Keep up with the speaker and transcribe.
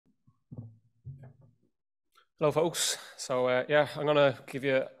Hello, folks. So yeah, I'm going to give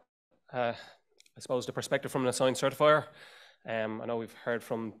you, I suppose, the perspective from an assigned certifier. I know we've heard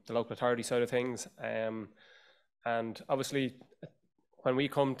from the local authority side of things, and obviously, when we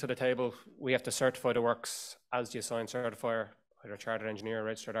come to the table, we have to certify the works as the assigned certifier, either a chartered engineer,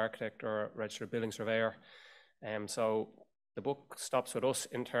 registered architect, or registered building surveyor. So the book stops with us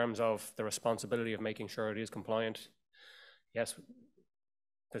in terms of the responsibility of making sure it is compliant. Yes,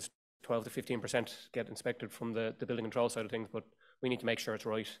 there's 12 to 15% get inspected from the building control side of things, but we need to make sure it's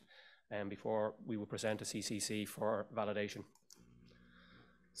right before we will present a CCC for validation.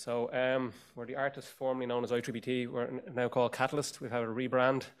 So we're the artist formerly known as IEEE. We're now called Catalyst. We've had a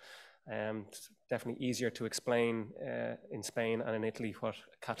rebrand. It's definitely easier to explain in Spain and in Italy what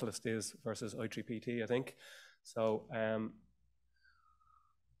Catalyst is versus IEEE, I think. So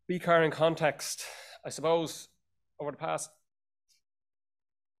BCAR in context, I suppose over the past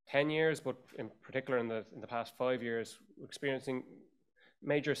 10 years, but in particular in the past 5 years, we're experiencing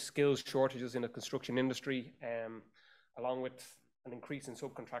major skills shortages in the construction industry, along with an increase in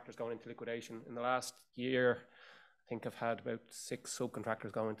subcontractors going into liquidation. In the last year, I think I've had about 6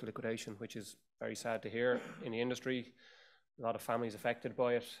 subcontractors going into liquidation, which is very sad to hear in the industry. A lot of families affected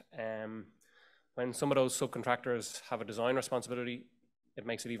by it. When some of those subcontractors have a design responsibility, it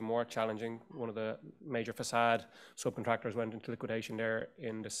makes it even more challenging. One of the major facade subcontractors went into liquidation there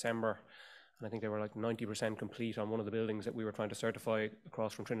in December, and I think they were like 90% complete on one of the buildings that we were trying to certify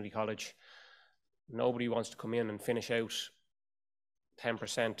across from Trinity College. Nobody wants to come in and finish out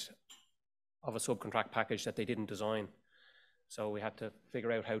 10% of a subcontract package that they didn't design. So we had to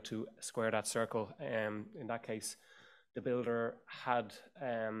figure out how to square that circle. In that case, the builder had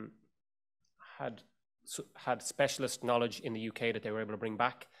specialist knowledge in the UK that they were able to bring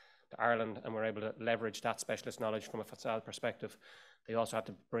back to Ireland, and were able to leverage that specialist knowledge from a facade perspective. They also had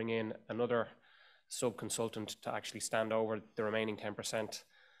to bring in another sub-consultant to actually stand over the remaining 10%.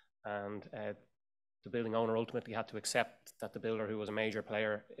 And the building owner ultimately had to accept that the builder, who was a major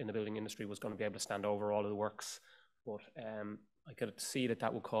player in the building industry, was going to be able to stand over all of the works. But I could see that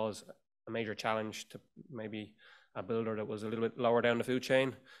that would cause a major challenge to maybe a builder that was a little bit lower down the food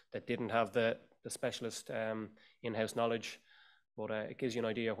chain, that didn't have the specialist in-house knowledge. But it gives you an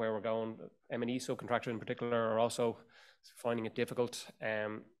idea of where we're going. M&E subcontractors in particular are also finding it difficult. I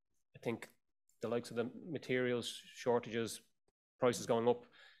think the likes of the materials shortages, prices going up,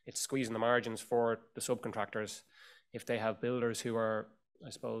 it's squeezing the margins for the subcontractors. If they have builders who are, I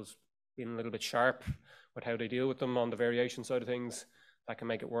suppose, being a little bit sharp with how they deal with them on the variation side of things, that can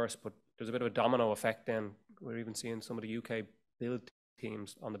make it worse. But there's a bit of a domino effect then. We're even seeing some of the UK build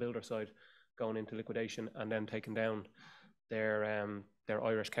teams on the builder side going into liquidation and then taking down their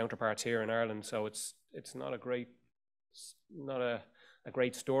Irish counterparts here in Ireland. So it's not a great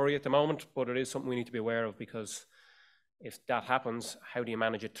story at the moment, but it is something we need to be aware of, because if that happens, how do you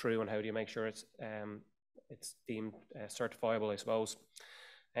manage it through, and how do you make sure it's deemed certifiable, I suppose.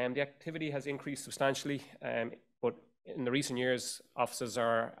 The activity has increased substantially, but in the recent years, offices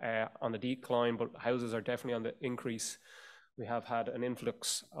are on the decline, but houses are definitely on the increase. We have had an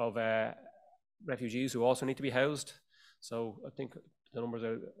influx of refugees who also need to be housed. So I think the numbers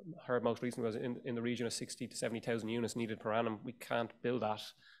I heard most recently was in the region of 60 to 70,000 units needed per annum. We can't build that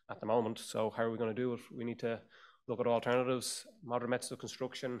at the moment. So how are we going to do it? We need to look at alternatives. Modern methods of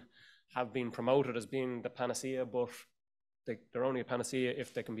construction have been promoted as being the panacea, but they're only a panacea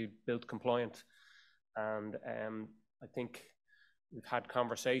if they can be built compliant. And I think we've had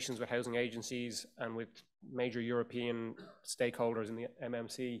conversations with housing agencies and with major European stakeholders in the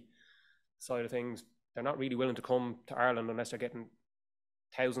MMC side of things. They're not really willing to come to Ireland unless they're getting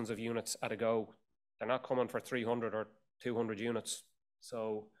thousands of units at a go. They're not coming for 300 or 200 units.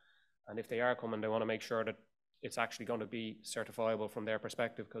 So, and if they are coming, they want to make sure that it's actually going to be certifiable from their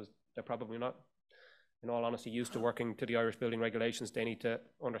perspective, because they're probably not, in all honesty, used to working to the Irish building regulations. They need to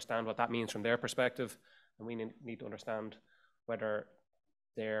understand what that means from their perspective, and we need to understand whether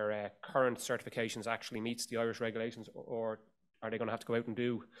their current certifications actually meets the Irish regulations, or are they going to have to go out and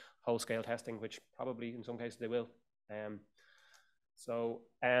do whole-scale testing, which probably in some cases they will.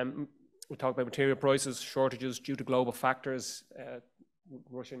 We talk about material prices, shortages due to global factors.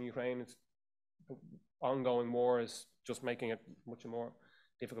 Russia and Ukraine, ongoing war is just making it much more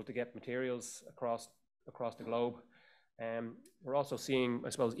difficult to get materials across the globe. We're also seeing, I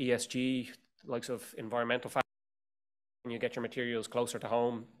suppose, ESG, likes of environmental factors. When you get your materials closer to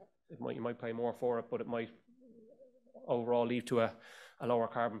home, you might pay more for it, but it might overall lead to a lower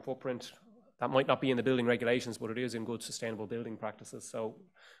carbon footprint. That might not be in the building regulations, but it is in good sustainable building practices. So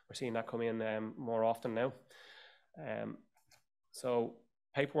we're seeing that come in more often now. So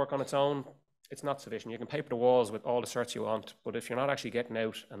paperwork on its own, it's not sufficient. You can paper the walls with all the certs you want, but if you're not actually getting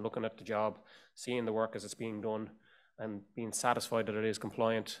out and looking at the job, seeing the work as it's being done, and being satisfied that it is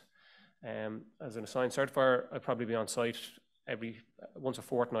compliant, as an assigned certifier, I'd probably be on site once a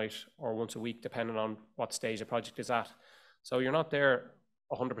fortnight or once a week, depending on what stage the project is at. So you're not there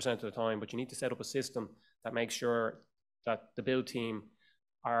 100% of the time, but you need to set up a system that makes sure that the build team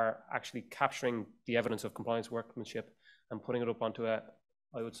are actually capturing the evidence of compliance workmanship and putting it up onto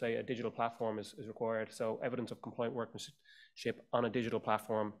I would say a digital platform is required. So evidence of compliant workmanship on a digital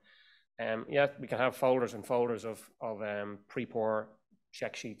platform. Yeah, we can have folders and folders of pre-pour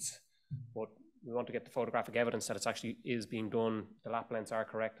check sheets, but we want to get the photographic evidence that it's actually is being done. The lap lengths are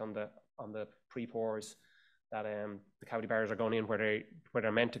correct on the pre-pours, that the cavity barriers are going in where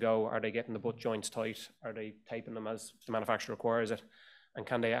they're meant to go. Are they getting the butt joints tight? Are they taping them as the manufacturer requires it? And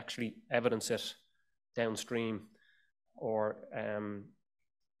can they actually evidence it downstream, or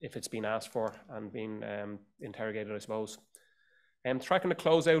if it's been asked for and been interrogated, I suppose. Tracking the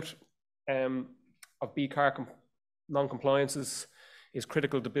closeout of BCAR non-compliances is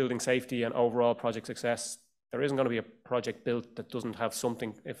critical to building safety and overall project success. There isn't going to be a project built that doesn't have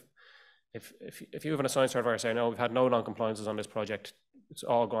something. If you have an assigned certifier saying, no, we've had no non-compliances on this project, it's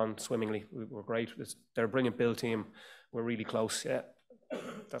all gone swimmingly, we're great, they're a brilliant build team, we're really close. Yeah,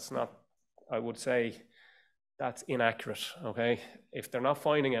 that's not, I would say, that's inaccurate, okay? If they're not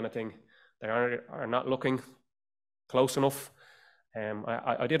finding anything, they are not looking close enough.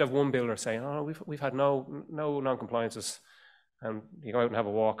 I did have one builder say, oh, we've had no non-compliances, and you go out and have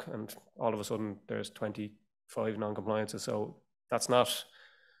a walk and all of a sudden there's 25 non-compliances. So that's not,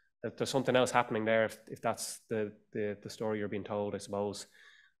 there's something else happening there if that's the story you're being told, I suppose.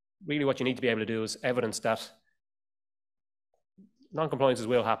 Really what you need to be able to do is evidence that non-compliances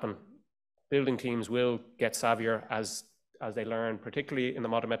will happen. Building teams will get savvier as they learn, particularly in the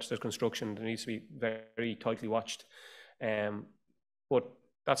modern methods of construction. It needs to be very tightly watched. But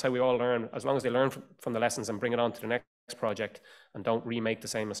that's how we all learn. As long as they learn from the lessons and bring it on to the next project and don't remake the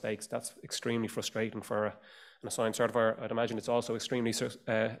same mistakes, that's extremely frustrating for an assigned certifier. I'd imagine it's also extremely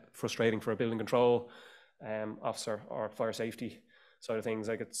frustrating for a building control officer or fire safety side of things.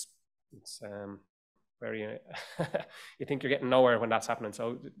 Like it's very, you think you're getting nowhere when that's happening.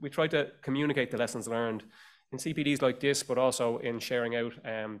 So we try to communicate the lessons learned in CPDs like this, but also in sharing out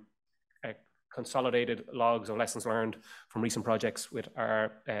consolidated logs of lessons learned from recent projects with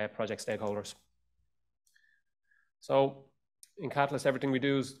our project stakeholders. So in Catalyst, everything we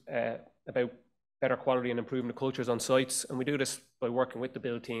do is about better quality and improving the cultures on sites. And we do this by working with the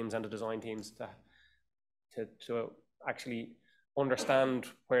build teams and the design teams to actually understand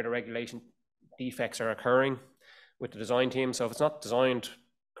where the regulation defects are occurring with the design team. So if it's not designed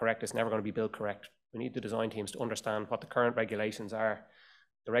correct, it's never going to be built correct. We need the design teams to understand what the current regulations are.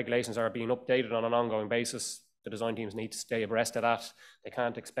 The regulations are being updated on an ongoing basis. The design teams need to stay abreast of that. They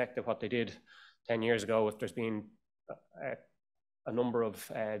can't expect that what they did 10 years ago, if there's been a number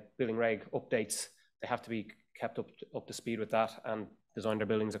of building reg updates, they have to be kept up to speed with that and design their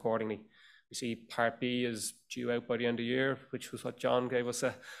buildings accordingly. We see Part B is due out by the end of the year, which was what John gave us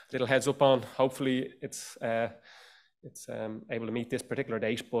a little heads up on. Hopefully it's able to meet this particular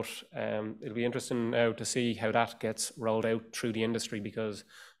date, but it'll be interesting now to see how that gets rolled out through the industry, because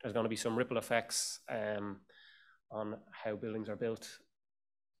there's going to be some ripple effects on how buildings are built.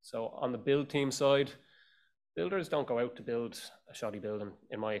 So on the build team side, builders don't go out to build a shoddy building,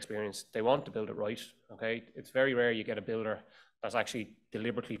 in my experience. They want to build it right, okay? It's very rare you get a builder that's actually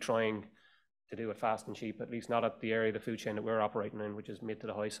deliberately trying to do it fast and cheap, at least not at the area of the food chain that we're operating in, which is mid to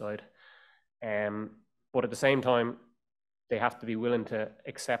the high side. But at the same time, they have to be willing to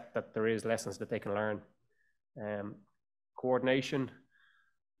accept that there is lessons that they can learn. Coordination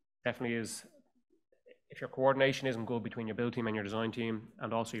definitely is, if your coordination isn't good between your build team and your design team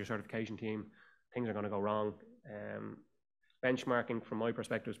and also your certification team, things are going to go wrong. Benchmarking, from my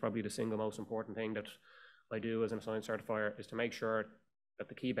perspective, is probably the single most important thing that I do as an assigned certifier, is to make sure that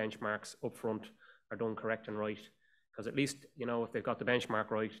the key benchmarks up front are done correct and right. Because at least, you know, if they've got the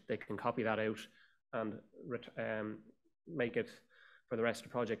benchmark right, they can copy that out and make it for the rest of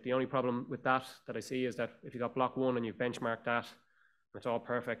the project. The only problem with that I see is that if you got block 1 and you've benchmarked that, it's all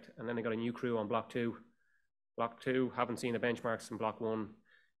perfect, and then they got a new crew on block 2. Block 2 haven't seen the benchmarks in block 1.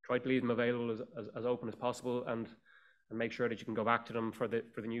 Try to leave them available as open as possible, and make sure that you can go back to them for the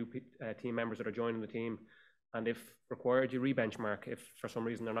new team members that are joining the team. And if required, you re-benchmark if for some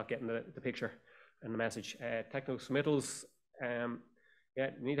reason they're not getting the picture and the message. Technical submittals, yeah,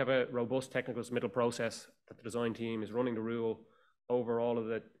 you need to have a robust technical submittal process that the design team is running the rule over all of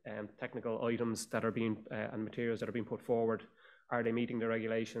the technical items that are being and materials that are being put forward Are they meeting the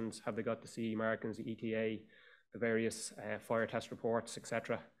regulations? Have they got the CE markings, the ETA, the various fire test reports,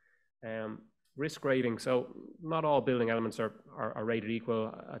 etc.? Risk rating. So not all building elements are rated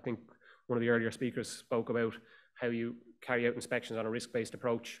equal. I think one of the earlier speakers spoke about how you carry out inspections on a risk-based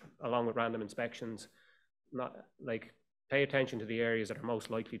approach along with random inspections. Not like pay attention to the areas that are most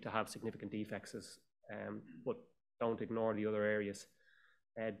likely to have significant defects, but don't ignore the other areas.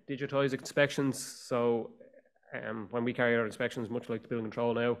 Digitize inspections. So when we carry out inspections, much like the building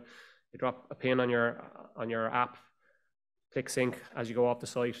control now, you drop a pin on your app, click sync as you go off the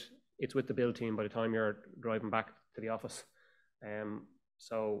site. It's with the build team by the time you're driving back to the office.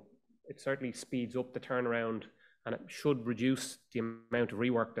 So it certainly speeds up the turnaround, and it should reduce the amount of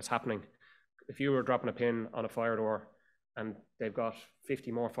rework that's happening. If you were dropping a pin on a fire door and they've got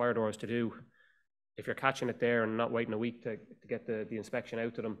 50 more fire doors to do, if you're catching it there and not waiting a week to get the inspection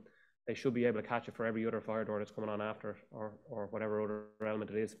out to them, they should be able to catch it for every other fire door that's coming on after, or whatever other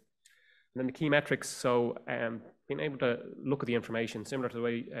element it is. And then the key metrics, so being able to look at the information, similar to the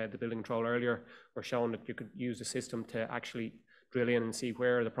way the building control earlier were showing that you could use the system to actually drill in and see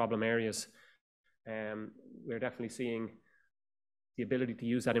where are the problem areas. We're definitely seeing the ability to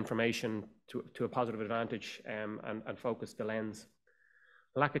use that information to a positive advantage and focus the lens.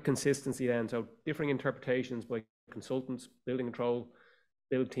 Lack of consistency then, so differing interpretations by consultants, building control,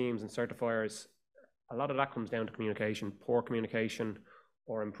 build teams and certifiers. A lot of that comes down to communication, poor communication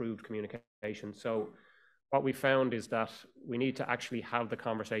or improved communication. So what we found is that we need to actually have the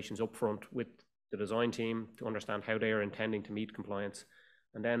conversations up front with the design team to understand how they are intending to meet compliance.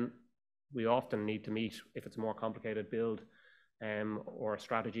 And then we often need to meet, if it's a more complicated build or a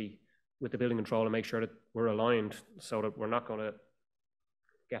strategy, with the building control and make sure that we're aligned so that we're not going to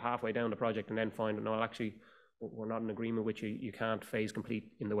get halfway down the project and then find, no, actually, we're not in agreement with you. You can't phase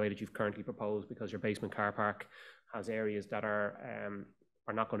complete in the way that you've currently proposed because your basement car park has areas that are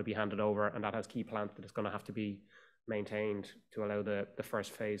not going to be handed over, and that has key plant that is going to have to be maintained to allow the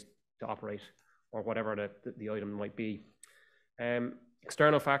first phase to operate, or whatever the item might be.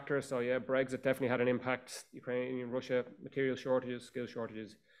 External factors, so yeah, Brexit definitely had an impact. Ukraine, Russia, material shortages, skill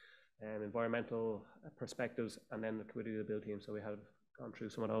shortages, environmental perspectives, and then the liquidity of the build team. So we have gone through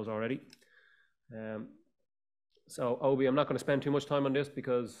some of those already. So Obi, I'm not going to spend too much time on this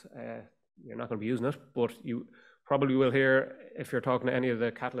because you're not going to be using it, but you probably will hear, if you're talking to any of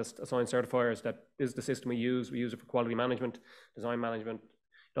the Catalyst assigned certifiers, that this is the system we use. We use it for quality management, design management.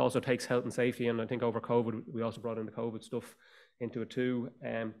 It also takes health and safety, and I think over COVID, we also brought in the COVID stuff into it too.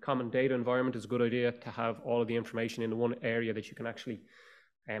 Common data environment is a good idea to have all of the information in one area that you can actually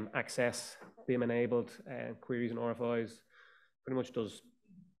access. BIM enabled queries and RFIs pretty much does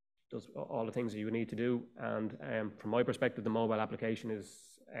all the things that you would need to do. And from my perspective, the mobile application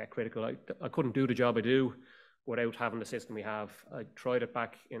is critical. I couldn't do the job I do without having the system we have. I tried it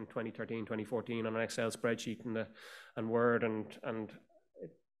back in 2013, 2014 on an Excel spreadsheet and Word, and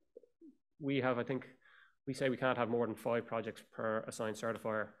we have, I think, we say we can't have more than 5 projects per assigned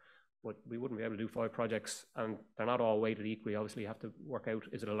certifier, but we wouldn't be able to do 5 projects, and they're not all weighted equally. Obviously, you have to work out,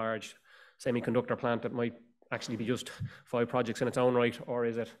 is it a large semiconductor plant that might actually be just 5 projects in its own right, or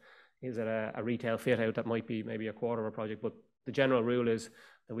is it a retail fit out that might be maybe a quarter of a project? But the general rule is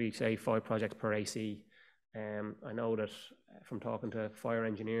that we say 5 projects per AC. I know that from talking to fire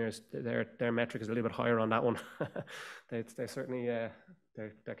engineers, their metric is a little bit higher on that one. they certainly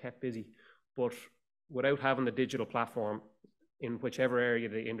they're kept busy, but without having the digital platform in whichever area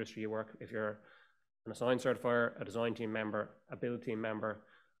of the industry you work, if you're an assigned certifier, a design team member, a build team member,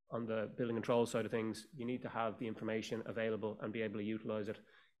 on the building control side of things, you need to have the information available and be able to utilize it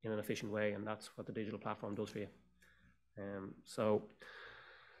in an efficient way, and that's what the digital platform does for you. So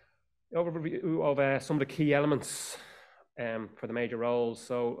overview of some of the key elements for the major roles.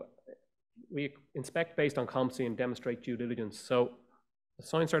 So we inspect based on competency and demonstrate due diligence. So the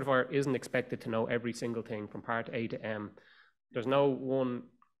assigned certifier isn't expected to know every single thing from part A to M. There's no one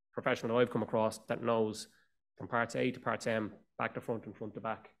professional that I've come across that knows from parts A to parts M, back to front and front to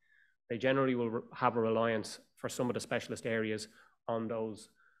back. They generally will have a reliance for some of the specialist areas on those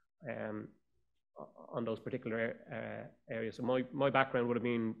particular areas. So my background would have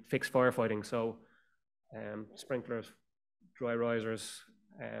been fixed firefighting, so sprinklers, dry risers,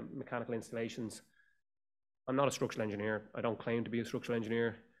 mechanical installations. I'm not a structural engineer. I don't claim to be a structural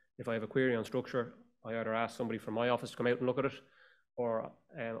engineer. If I have a query on structure, I either ask somebody from my office to come out and look at it, or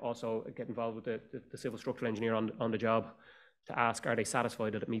also get involved with the civil structural engineer on the job to ask, are they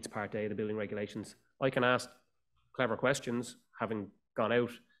satisfied that it meets Part A of the building regulations? I can ask clever questions, having gone out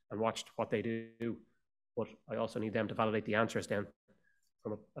and watched what they do, but I also need them to validate the answers then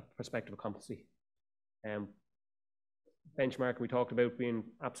from a perspective of competency. benchmark we talked about being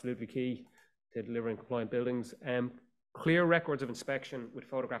absolutely key to delivering compliant buildings. Clear records of inspection with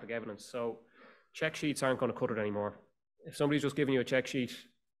photographic evidence. So check sheets aren't going to cut it anymore. If somebody's just giving you a check sheet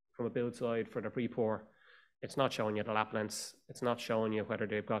from a build side for their pre-pour, it's not showing you the lap lengths. It's not showing you whether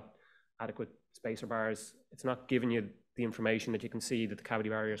they've got adequate spacer bars. It's not giving you the information that you can see that the cavity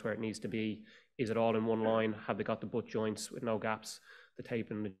barrier is where it needs to be. Is it all in one line? Have they got the butt joints with no gaps, the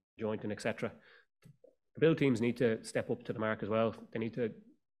tape and the jointing, etc.? The build teams need to step up to the mark as well.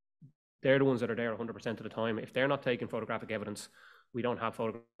 They're the ones that are there 100% of the time. If they're not taking photographic evidence, we don't have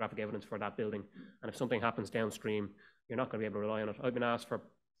photographic evidence for that building. And if something happens downstream, you're not going to be able to rely on it. I've been asked for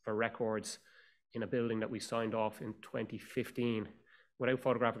records in a building that we signed off in 2015. Without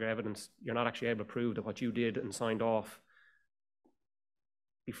photographic evidence, you're not actually able to prove that what you did and signed off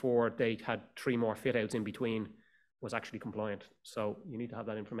before they had 3 more fit outs in between was actually compliant. So you need to have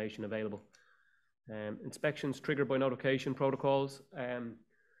that information available. Inspections triggered by notification protocols.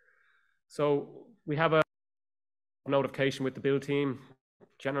 So we have a notification with the build team.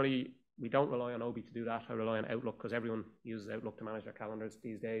 Generally, we don't rely on OBI to do that. I rely on Outlook because everyone uses Outlook to manage their calendars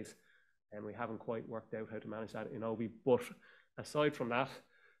these days. And we haven't quite worked out how to manage that in OBI. But aside from that,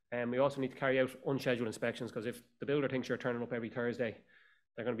 we also need to carry out unscheduled inspections because if the builder thinks you're turning up every Thursday,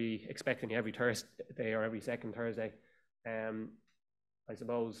 they're going to be expecting you every Thursday or every second Thursday. I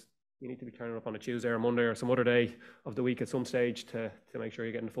suppose you need to be turning up on a Tuesday or Monday or some other day of the week at some stage to make sure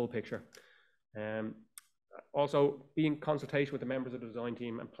you're getting the full picture. Also, be in consultation with the members of the design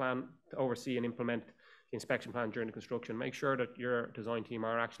team and plan to oversee and implement the inspection plan during the construction. Make sure that your design team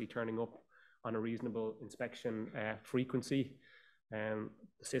are actually turning up on a reasonable inspection frequency. The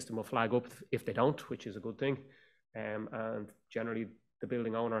system will flag up if they don't, which is a good thing. And generally, the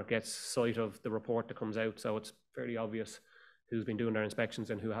building owner gets sight of the report that comes out, so it's fairly obvious who's been doing their inspections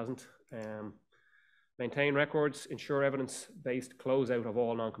and who hasn't. Maintain records, ensure evidence-based closeout of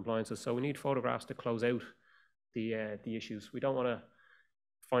all non-compliances. So we need photographs to close out the issues. We don't want to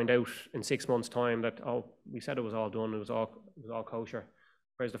find out in 6 months' time that, oh, we said it was all done, it was all kosher.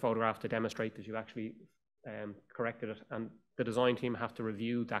 Where's the photograph to demonstrate that you actually corrected it? And the design team have to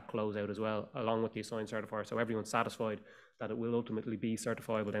review that closeout as well, along with the assigned certifier, so everyone's satisfied that it will ultimately be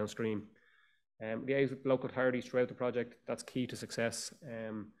certifiable downstream. Liaise with local authorities throughout the project. That's key to success.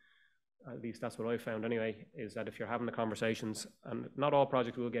 At least that's what I found anyway, is that if you're having the conversations, and not all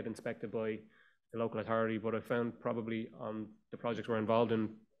projects will get inspected by the local authority, but I found probably on the projects we're involved in,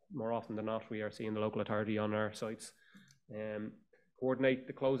 more often than not, we are seeing the local authority on our sites. Coordinate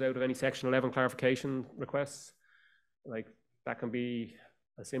the closeout of any Section 11 clarification requests. Like, that can be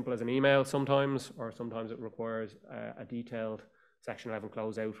as simple as an email sometimes, or sometimes it requires a detailed Section 11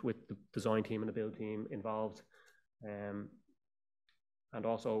 closeout with the design team and the build team involved. And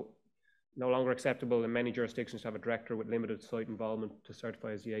also, no longer acceptable in many jurisdictions to have a director with limited site involvement to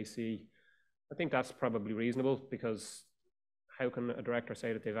certify as the AC. I think that's probably reasonable, because how can a director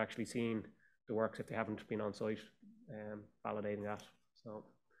say that they've actually seen the works if they haven't been on site validating that? So,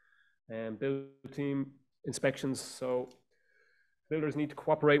 build team inspections. So builders need to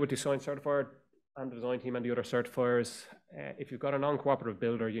cooperate with the assigned certifier and the design team and the other certifiers. If you've got a non-cooperative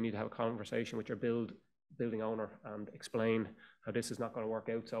builder, you need to have a conversation with your building owner and explain how this is not going to work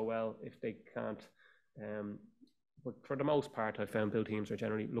out so well if they can't. But for the most part, I've found build teams are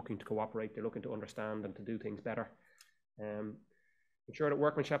generally looking to cooperate. They're looking to understand and to do things better. Ensure that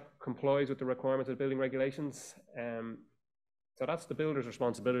workmanship complies with the requirements of the building regulations. So that's the builder's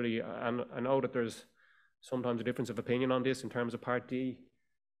responsibility. And I know that there's sometimes a difference of opinion on this in terms of Part D,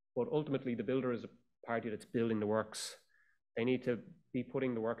 but ultimately the builder is a party that's building the works. They need to be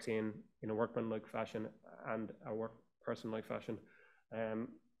putting the works in a workman-like fashion and a work person-like fashion. And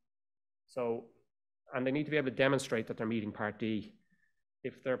they need to be able to demonstrate that they're meeting Part D.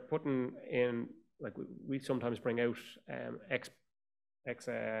 If they're putting in, like we sometimes bring out ex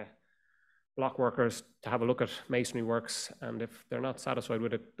block workers to have a look at masonry works, and if they're not satisfied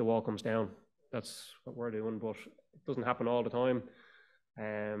with it, the wall comes down. That's what we're doing, but it doesn't happen all the time.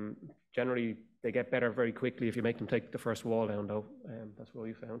 Generally, they get better very quickly if you make them take the first wall down, though. That's what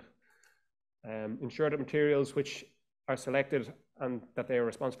we found. Ensure that materials which are selected and that they are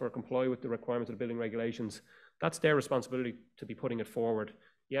responsible for comply with the requirements of the building regulations. That's their responsibility to be putting it forward.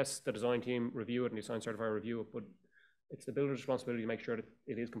 Yes, the design team review it and the assigned certifier review it, but it's the builder's responsibility to make sure that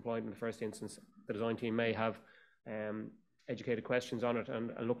it is compliant in the first instance. The design team may have educated questions on it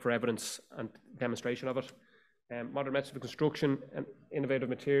and look for evidence and demonstration of it. Modern methods of construction and innovative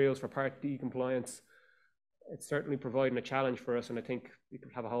materials for Part D compliance. It's certainly providing a challenge for us, and I think we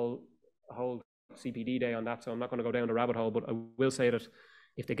could have a whole CPD day on that, so I'm not going to go down the rabbit hole, but I will say that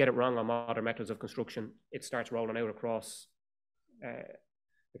if they get it wrong on modern methods of construction, it starts rolling out across.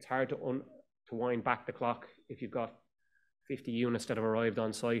 It's hard to wind back the clock if you've got 50 units that have arrived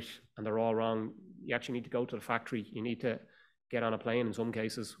on site and they're all wrong. You actually need to go to the factory. You need to get on a plane in some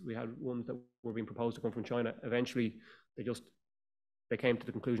cases. We had ones that were being proposed to come from China. Eventually, they came to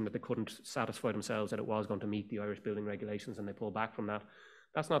the conclusion that they couldn't satisfy themselves that it was going to meet the Irish building regulations, and they pulled back from that.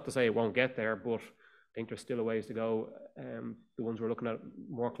 That's not to say it won't get there, but I think there's still a ways to go. The ones we're looking at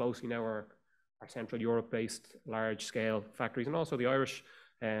more closely now are Central Europe-based large-scale factories, and also the Irish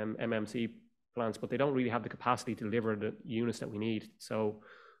MMC plants, but they don't really have the capacity to deliver the units that we need. So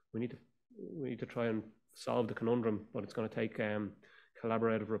we need to try and solve the conundrum, but it's going to take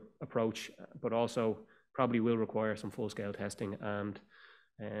collaborative approach, but also probably will require some full-scale testing, and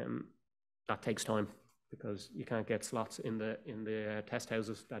that takes time because you can't get slots in the test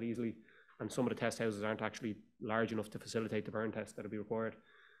houses that easily, and some of the test houses aren't actually large enough to facilitate the burn test that will be required.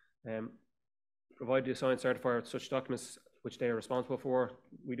 Provide the assigned certifier with such documents which they are responsible for.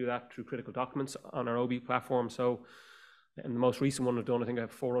 We do that through critical documents on our OB platform. So in the most recent one I've done, I think I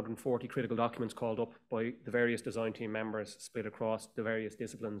have 440 critical documents called up by the various design team members split across the various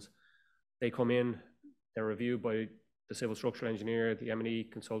disciplines. They come in, they're reviewed by the civil structural engineer, the M&E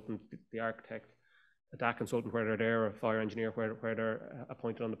consultant, the architect, a DAC consultant where they're there, a fire engineer where they're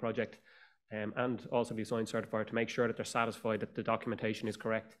appointed on the project, and also the assigned certifier to make sure that they're satisfied that the documentation is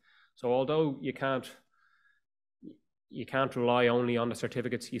correct. So although you can't rely only on the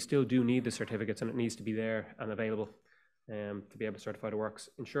certificates, you still do need the certificates, and it needs to be there and available to be able to certify the works.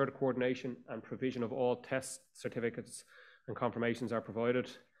 Ensure the coordination and provision of all test certificates and confirmations are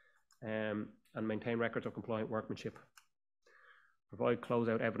provided, and maintain records of compliant workmanship. Provide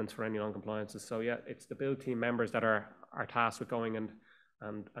closeout evidence for any non-compliances. So yeah, it's the build team members that are tasked with going and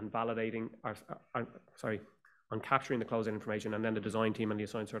validating, on capturing the closeout information, and then the design team and the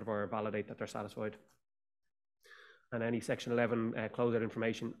assigned certifier validate that they're satisfied. And any Section 11 closeout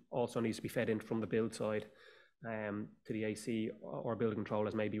information also needs to be fed in from the build side to the AC or building control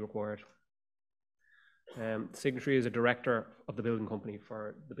as may be required. Signatory is a director of the building company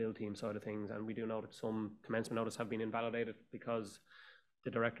for the build team side of things, and we do know that some commencement notices have been invalidated because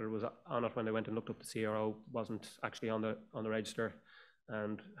the director was on it when they went and looked up the CRO, wasn't actually on the register,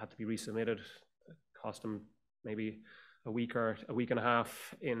 and had to be resubmitted. It cost them maybe a week and a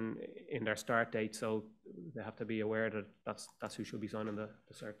half in their start date, so they have to be aware that that's who should be signing the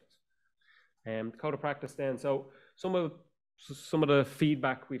certs. Code of practice then. So some of the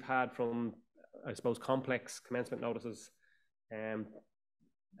feedback we've had from, I suppose, complex commencement notices,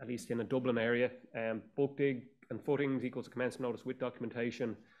 at least in the Dublin area, bulk dig and footings equals a commencement notice with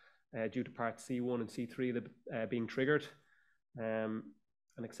documentation due to Part C1 and C3 being triggered.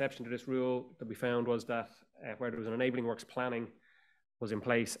 An exception to this rule that we found was that where there was an enabling works planning was in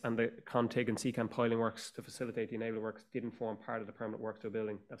place and the contig and CCAM piling works to facilitate the enabling works didn't form part of the permanent works to a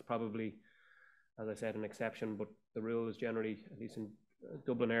building. That's probably, as I said, an exception, but the rule is generally, at least in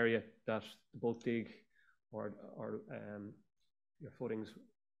Dublin area, that the bulk dig or your footings,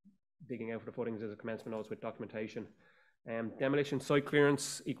 digging out for the footings is a commencement notice with documentation. Demolition site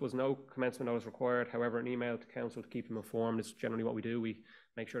clearance equals no commencement notice required. However, an email to council to keep them informed is generally what we do. We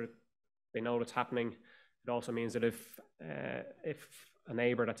make sure that they know what's happening. It also means that if a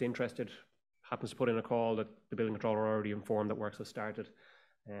neighbour that's interested happens to put in a call, that the building controller already informed that works has started.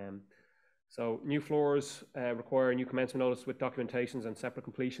 So new floors require a new commencement notice with documentations and separate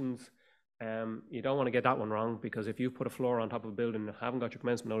completions. You don't want to get that one wrong, because if you put a floor on top of a building and haven't got your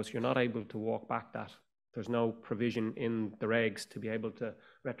commencement notice, you're not able to walk back that. There's no provision in the regs to be able to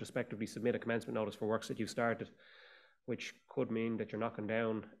retrospectively submit a commencement notice for works that you've started, which could mean that you're knocking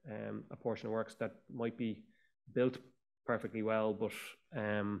down a portion of works that might be built perfectly well, but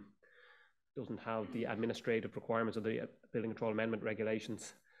doesn't have the administrative requirements of the Building Control Amendment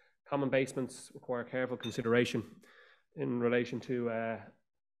regulations. Common basements require careful consideration in relation to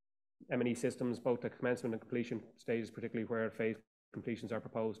M&E systems, both the commencement and completion stages, particularly where phase completions are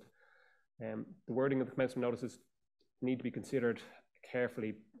proposed. The wording of the commencement notices need to be considered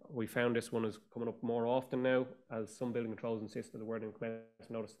carefully. We found this one is coming up more often now, as some building controls insist that the wording of the commencement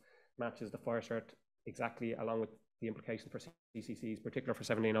notice matches the fire cert exactly, along with the implications for CCCs, particularly for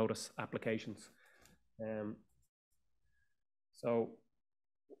 7-day notice applications. So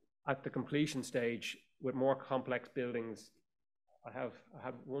at the completion stage, with more complex buildings, I have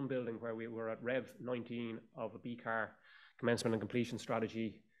one building where we were at Rev 19 of a BCAR commencement and completion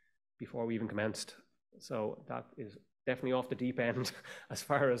strategy before we even commenced. So that is definitely off the deep end as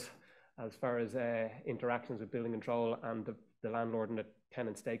far as interactions with building control and the landlord and the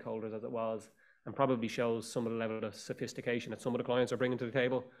tenant stakeholders as it was. and probably shows some of the level of sophistication that some of the clients are bringing to the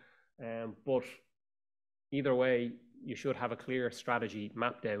table. But either way, you should have a clear strategy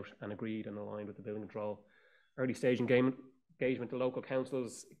mapped out and agreed and aligned with the building control. Early stage engagement to local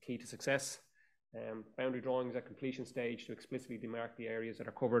councils, key to success. Boundary drawings at completion stage to explicitly demark the areas that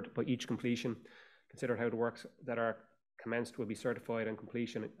are covered by each completion. Consider how the works that are commenced will be certified on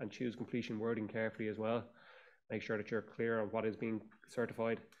completion, and choose completion wording carefully as well. Make sure that you're clear on what is being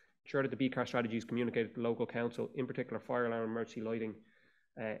certified. Ensure that the BCAR strategy is communicated to local council, in particular fire alarm and emergency lighting,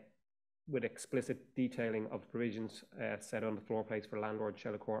 with explicit detailing of provisions set on the floor plates for landlord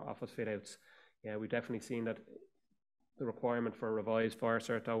shell core office fit outs. Yeah, we've definitely seen that the requirement for revised fire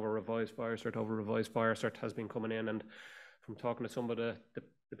cert over revised fire cert over revised fire cert has been coming in, and from talking to some of the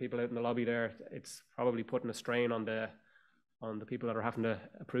people out in the lobby there, it's probably putting a strain on the people that are having to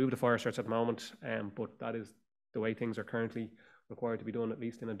approve the fire certs at the moment, but that is the way things are currently required to be done, at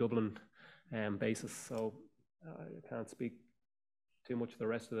least in a Dublin basis. So I can't speak too much to the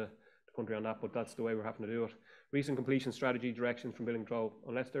rest of the country on that, but that's the way we're having to do it. Recent completion strategy directions from building control.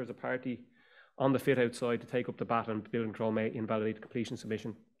 Unless there's a party on the fit out side to take up the bat and building control may invalidate the completion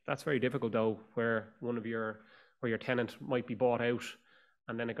submission. That's very difficult though, where your tenant might be bought out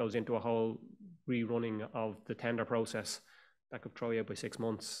and then it goes into a whole rerunning of the tender process. That could throw you out by 6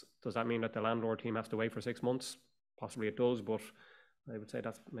 months. Does that mean that the landlord team has to wait for 6 months? Possibly it does, but I would say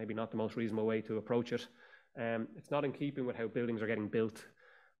that's maybe not the most reasonable way to approach it. It's not in keeping with how buildings are getting built.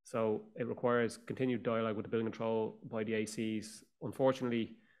 So it requires continued dialogue with the building control by the ACs.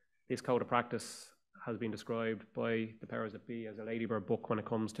 Unfortunately, this code of practice has been described by the powers that be as a ladybird book when it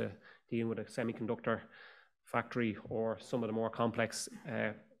comes to dealing with a semiconductor factory or some of the more complex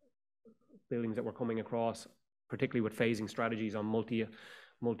buildings that we're coming across, particularly with phasing strategies on multi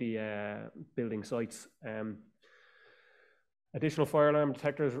building sites. Additional fire alarm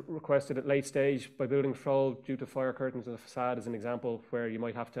detectors requested at late stage by building control due to fire curtains in the facade is an example where you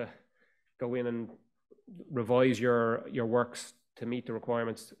might have to go in and revise your works to meet the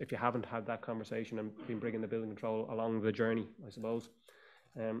requirements if you haven't had that conversation and been bringing the building control along the journey, I suppose.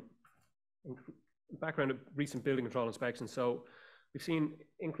 Background of recent building control inspections. So we've seen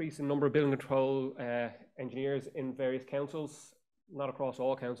increase in number of building control engineers in various councils, not across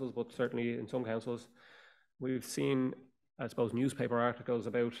all councils, but certainly in some councils. We've seen, I suppose, newspaper articles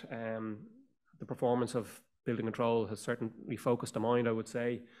about the performance of building control has certainly focused the mind, I would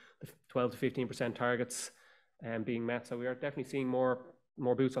say, the 12 to 15% targets being met. So we are definitely seeing more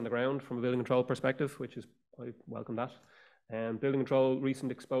boots on the ground from a building control perspective, which is, I welcome that. Building control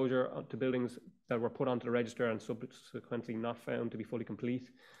recent exposure to buildings that were put onto the register and subsequently not found to be fully complete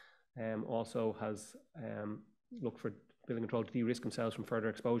also has looked for building control to de-risk themselves from further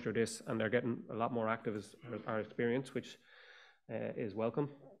exposure to this, and they're getting a lot more active as our experience, which is welcome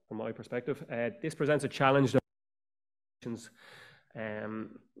from my perspective. This presents a challenge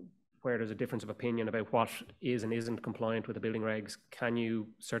where there's a difference of opinion about what is and isn't compliant with the building regs. Can you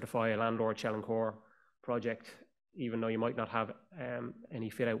certify a landlord shell and core project even though you might not have any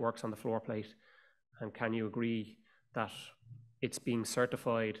fit out works on the floor plate? And can you agree that it's being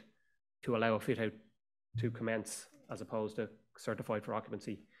certified to allow a fit out to commence as opposed to certified for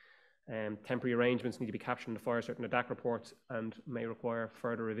occupancy? Temporary arrangements need to be captured in the fire cert and the DAC reports and may require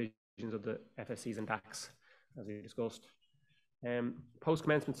further revisions of the FSCs and DACs, as we discussed.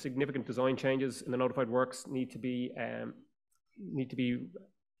 Post-commencement significant design changes in the notified works need to be,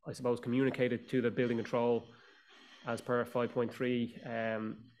 I suppose, communicated to the building control as per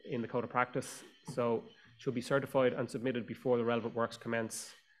 5.3 in the code of practice. So should be certified and submitted before the relevant works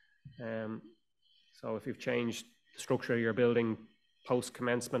commence. So if you've changed the structure of your building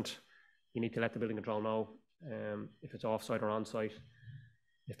post-commencement, you need to let the building control know if it's off-site or on-site.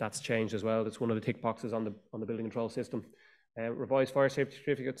 If that's changed as well, that's one of the tick boxes on the building control system. Revised fire safety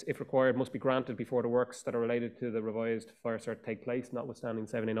certificates, if required, must be granted before the works that are related to the revised fire cert take place, notwithstanding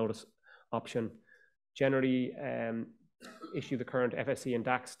 7-day notice option. Generally, issue the current FSC and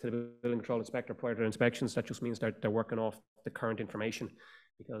DACs to the building control inspector prior to inspections. That just means they're working off the current information,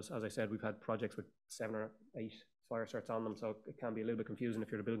 because, as I said, we've had projects with 7 or 8 fire certs on them, so it can be a little bit confusing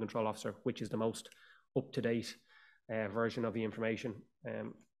if you're the building control officer, which is the most up-to-date version of the information.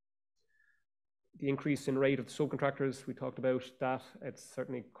 The increase in rate of subcontractors, we talked about that. It's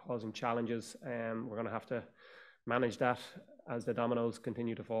certainly causing challenges. We're going to have to manage that as the dominoes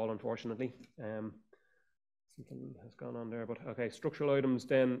continue to fall, unfortunately. Something has gone on there, but okay. Structural items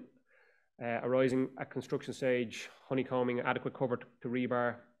then arising at construction stage, honeycombing, adequate cover to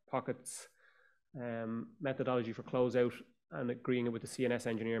rebar, pockets, methodology for closeout, and agreeing it with the CNS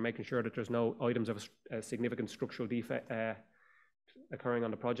engineer, making sure that there's no items of a significant structural defect occurring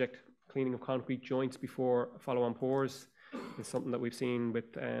on the project. cleaning of concrete joints before follow-on pours is something that we've seen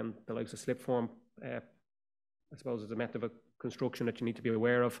with the likes of slip form. I suppose it's a method of construction that you need to be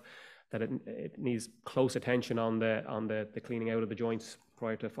aware of, that it needs close attention on the cleaning out of the joints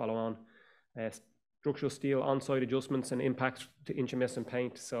prior to follow-on. Structural steel on-site adjustments and impact to inch and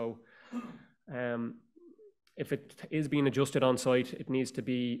paint. So if it is being adjusted on site, it needs to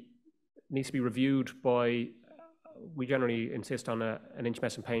be reviewed by, we generally insist on an inch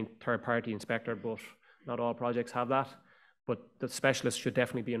and paint third-party inspector, but not all projects have that. But the specialist should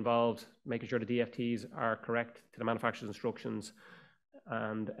definitely be involved, making sure the DFTs are correct to the manufacturer's instructions,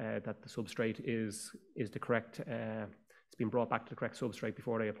 and that the substrate is the correct, it's been brought back to the correct substrate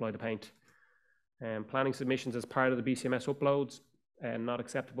before they apply the paint. Planning submissions as part of the BCMS uploads, not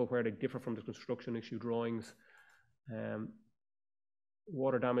acceptable where they differ from the construction issue drawings.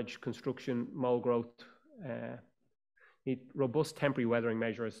 Water damage, construction, mold growth, need robust temporary weathering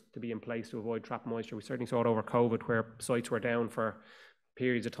measures to be in place to avoid trapped moisture. We certainly saw it over COVID, where sites were down for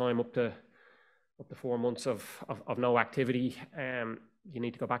periods of time up to 4 months of no activity. You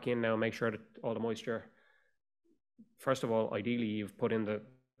need to go back in now and make sure that all the moisture, first of all, ideally you've put in the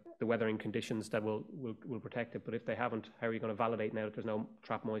weathering conditions that will protect it, but if they haven't, how are you going to validate now that there's no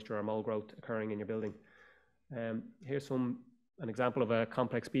trapped moisture or mold growth occurring in your building? Here's an example of a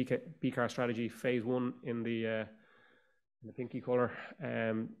complex BCAR strategy, phase 1 in the pinky colour,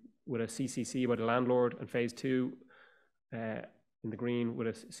 with a CCC by the landlord, and phase 2 in the green with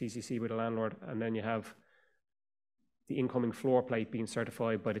a CCC by the landlord, and then you have the incoming floor plate being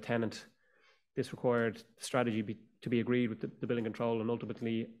certified by the tenant. This required strategy to be agreed with the building control, and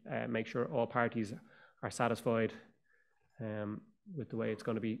ultimately make sure all parties are satisfied with the way it's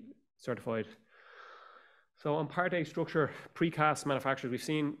going to be certified. So on Part A structure, precast manufacturers we've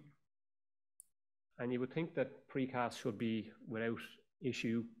seen, and you would think that precast should be without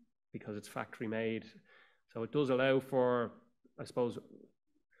issue because it's factory made. So it does allow for, I suppose,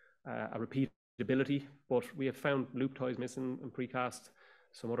 a repeatability, but we have found loop ties missing in precast,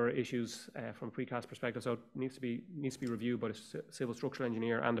 some other issues from a precast perspective. So it needs to be reviewed by the civil structural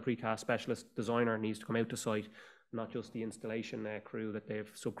engineer, and the precast specialist designer needs to come out to site, not just the installation crew that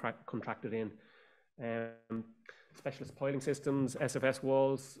they've subcontracted in. Specialist piling systems, SFS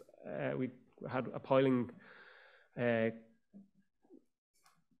walls. We had a piling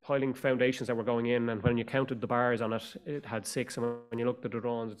foundations that were going in, and when you counted the bars on it, it had 6, and when you looked at the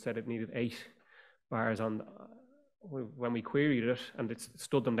drawings, it said it needed 8 bars on. When we queried it and it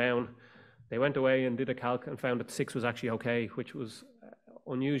stood them down, they went away and did a calc and found that 6 was actually okay, which was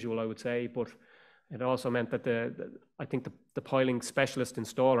unusual, I would say, but it also meant that I think the piling specialist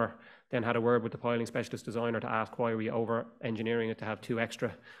installer then had a word with the piling specialist designer to ask why we over engineering it to have 2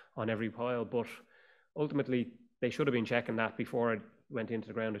 extra on every pile. But ultimately, they should have been checking that before it went into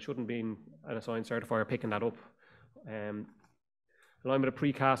the ground. It shouldn't have been an assigned certifier picking that up. Alignment of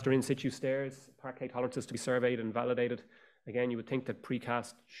precast or in situ stairs, parquet tolerances to be surveyed and validated. Again, you would think that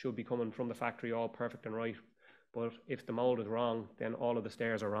precast should be coming from the factory all perfect and right, but if the mold is wrong, then all of the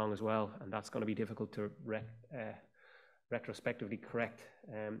stairs are wrong as well, and that's going to be difficult to retrospectively correct.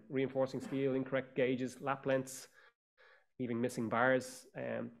 Reinforcing steel, incorrect gauges, lap lengths, even missing bars.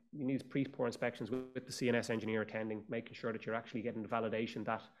 You need pre-pour inspections with the CNS engineer attending, making sure that you're actually getting the validation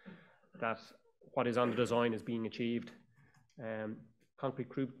that what is on the design is being achieved. Concrete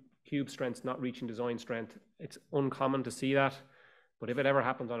cube strengths not reaching design strength. It's uncommon to see that, but if it ever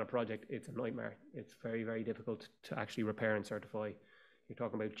happens on a project, it's a nightmare. It's very, very difficult to actually repair and certify. You're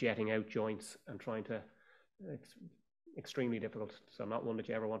talking about jetting out joints and it's extremely difficult. So not one that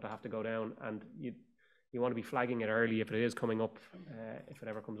you ever want to have to go down, and you want to be flagging it early if it is coming up, if it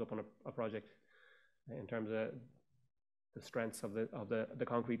ever comes up on a project, in terms of the strengths of the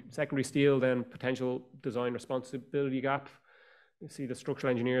concrete. Secondary steel, then potential design responsibility gap. You see the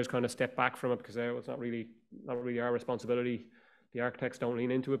structural engineers kind of step back from it because it's not really our responsibility. The architects don't lean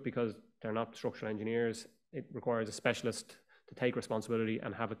into it because they're not structural engineers. It requires a specialist to take responsibility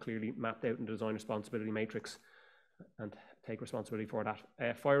and have it clearly mapped out in the design responsibility matrix and take responsibility for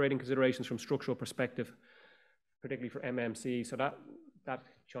that. Fire rating considerations from structural perspective, particularly for MMC. So that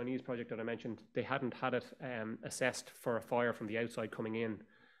Chinese project that I mentioned, they hadn't had it assessed for a fire from the outside coming in,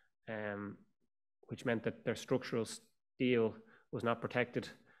 which meant that their structural steel was not protected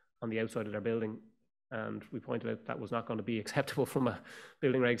on the outside of their building. And we pointed out that was not going to be acceptable from a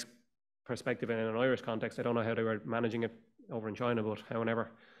building regs perspective in an Irish context. I don't know how they were managing it over in China, but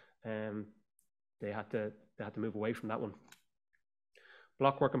however, they had to move away from that one.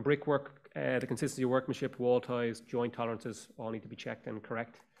 Block work and brickwork, the consistency of workmanship, wall ties, joint tolerances all need to be checked and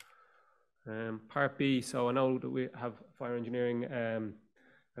correct. Part B, so I know that we have fire engineering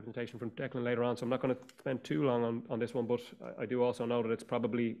presentation from Declan later on, so I'm not going to spend too long on this one, but I do also know that it's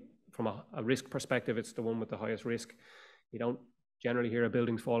probably, from a risk perspective, it's the one with the highest risk. You don't generally hear of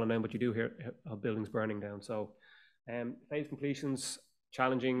buildings falling down, but you do hear of buildings burning down. So phase completions,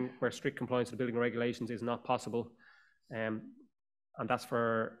 challenging, where strict compliance with building regulations is not possible. And that's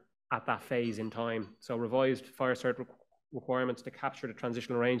for at that phase in time. So revised fire cert requirements to capture the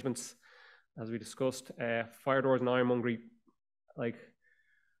transitional arrangements, as we discussed. Fire doors and ironmongery, like,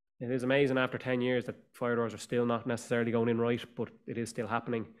 it is amazing after 10 years that fire doors are still not necessarily going in right, but it is still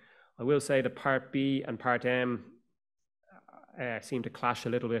happening. I will say that Part B and Part M seem to clash a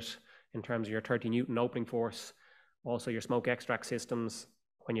little bit in terms of your 30 Newton opening force, also your smoke extract systems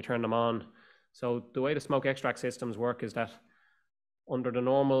when you turn them on. So the way the smoke extract systems work is that under the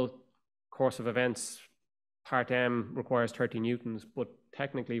normal course of events, Part M requires 30 Newtons, but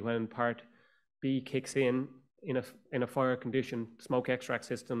technically when Part B kicks in a fire condition, smoke extract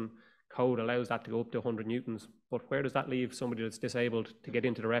system code allows that to go up to 100 Newtons. But where does that leave somebody that's disabled to get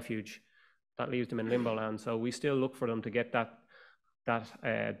into the refuge? That leaves them in limbo land. So we still look for them to get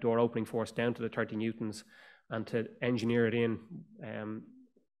that door opening force down to the 30 Newtons and to engineer it in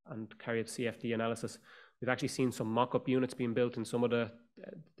and carry a CFD analysis. We've actually seen some mock-up units being built in some of the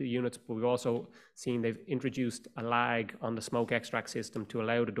units, but we've also seen they've introduced a lag on the smoke extract system to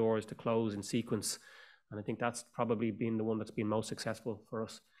allow the doors to close in sequence. And I think that's probably been the one that's been most successful for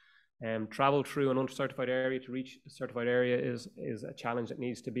us. Travel through an uncertified area to reach a certified area is a challenge that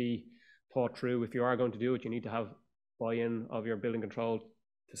needs to be thought through. If you are going to do it, you need to have buy-in of your building control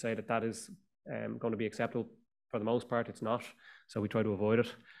to say that that is going to be acceptable. For the most part, it's not, so we try to avoid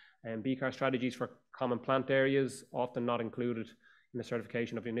it. BCAR strategies for common plant areas, often not included in the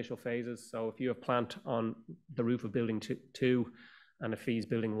certification of the initial phases. So if you have plant on the roof of building 2 and a fees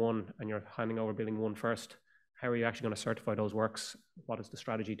building 1 and you're handing over building 1 first, how are you actually going to certify those works? What is the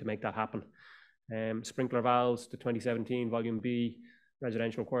strategy to make that happen? Sprinkler valves, the 2017 volume B,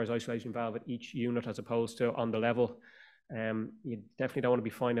 residential requires isolation valve at each unit as opposed to on the level. You definitely don't want to be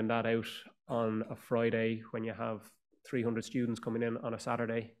finding that out on a Friday when you have 300 students coming in on a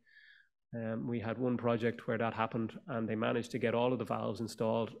Saturday. We had one project where that happened and they managed to get all of the valves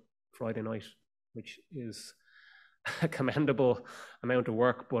installed Friday night, which is a commendable amount of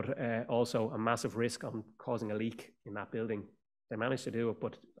work, but also a massive risk on causing a leak in that building. They managed to do it,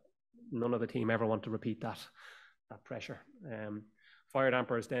 but none of the team ever want to repeat that pressure. Fire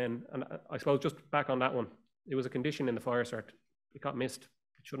dampers then, and I suppose just back on that one, it was a condition in the fire cert. It got missed.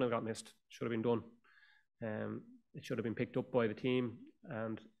 It shouldn't have got missed. It should have been done. It should have been picked up by the team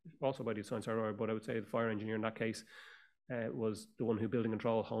and also by the assigned certifier, but I would say the fire engineer in that case was the one who building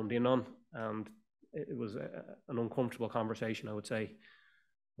control honed in on, and it was an uncomfortable conversation, I would say.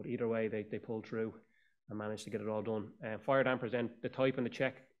 But either way, they pulled through and managed to get it all done. Fire dampers then, the type and the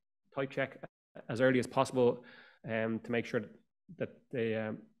type check as early as possible to make sure that they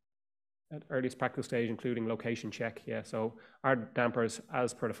at earliest practical stage, including location check. Yeah, so our dampers,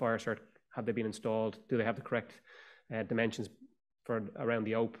 as per the fire cert, have they been installed? Do they have the correct dimensions for around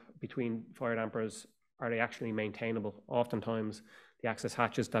the OPE between fire dampers? Are they actually maintainable? Oftentimes, the access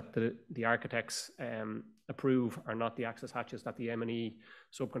hatches that the architects approve are not the access hatches that the M&E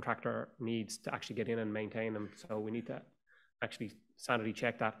subcontractor needs to actually get in and maintain them. So we need to actually sanity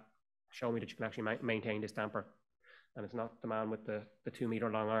check that. Show me that you can actually maintain this damper. And it's not the man with the 2 meter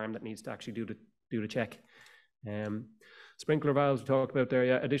long arm that needs to actually do the check. Sprinkler valves we talked about there.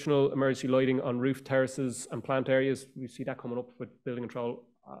 Yeah, additional emergency lighting on roof terraces and plant areas. We see that coming up with building control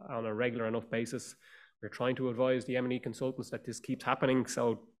on a regular enough basis. We're trying to advise the M&E consultants that this keeps happening,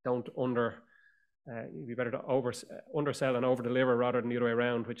 so don't you'd be better to undersell and over-deliver rather than the other way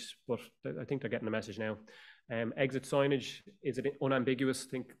around, but I think they're getting the message now. Exit signage, is it unambiguous? I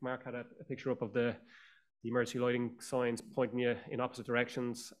think Mark had a picture up of the emergency lighting signs pointing you in opposite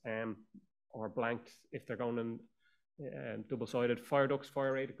directions, or blanked if they're going in double-sided. Fire ducts,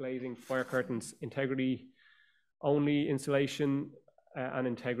 fire-rated glazing, fire curtains, integrity only installation, and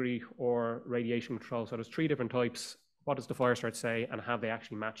integrity or radiation control. So there's 3 different types. What does the fire cert say, and have they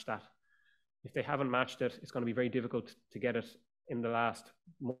actually matched that? If they haven't matched it, it's going to be very difficult to get it in the last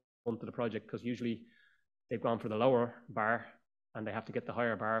month of the project, because usually they've gone for the lower bar and they have to get the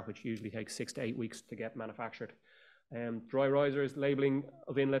higher bar, which usually takes 6 to 8 weeks to get manufactured. Dry risers, labeling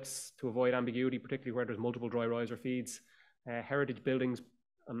of inlets to avoid ambiguity, particularly where there's multiple dry riser feeds. Heritage buildings,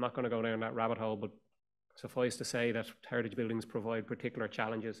 I'm not going to go down that rabbit hole, but suffice to say that heritage buildings provide particular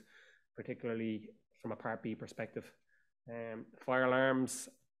challenges, particularly from a Part B perspective. Fire alarms,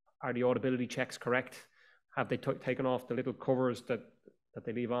 are the audibility checks correct? Have they taken off the little covers that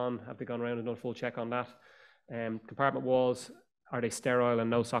they leave on? Have they gone around and done a full check on that? Compartment walls, are they sterile and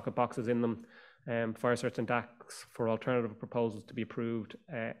no socket boxes in them? Fire certs and DACs for alternative proposals to be approved,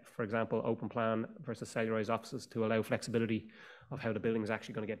 for example, open plan versus cellularised offices, to allow flexibility of how the building is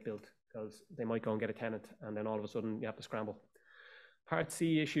actually going to get built, because they might go and get a tenant and then all of a sudden you have to scramble. Part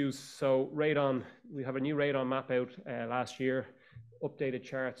C issues. So radon, we have a new radon map out last year, updated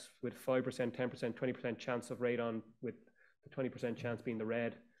charts with 5%, 10%, 20% chance of radon, with the 20% chance being the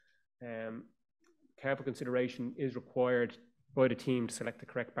red. Careful consideration is required by the team to select the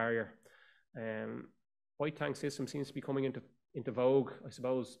correct barrier. White tank system seems to be coming into vogue, I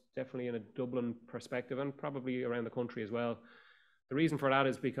suppose, definitely in a Dublin perspective and probably around the country as well. The reason for that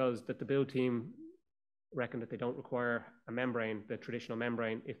is because that the build team reckon that they don't require a membrane, the traditional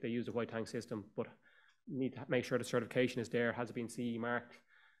membrane, if they use a white tank system, but need to make sure the certification is there. Has it been CE marked?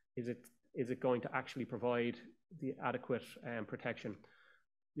 Is it going to actually provide the adequate protection?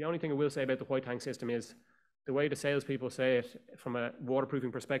 The only thing I will say about the white tank system is the way the salespeople say it from a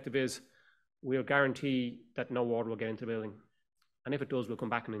waterproofing perspective is we'll guarantee that no water will get into the building. And if it does, we'll come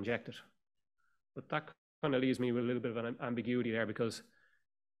back and inject it. But that kind of leaves me with a little bit of an ambiguity there, because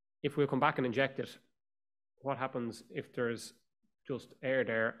if we'll come back and inject it, what happens if there's just air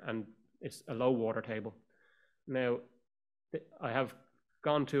there and it's a low water table? Now, I have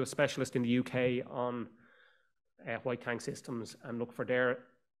gone to a specialist in the UK on white tank systems and look for their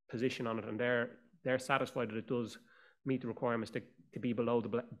position on it, and they're satisfied that it does meet the requirements to be below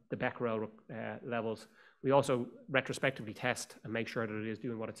the becquerel levels. We also retrospectively test and make sure that it is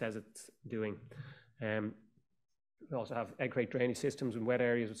doing what it says it's doing. We also have egg crate drainage systems in wet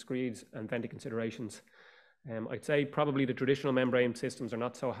areas with screeds and venting considerations. I'd say probably the traditional membrane systems are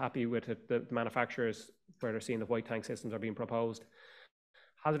not so happy with it, the manufacturers, where they're seeing the white tank systems are being proposed.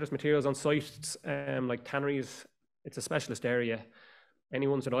 Hazardous materials on sites, like tanneries, it's a specialist area. Any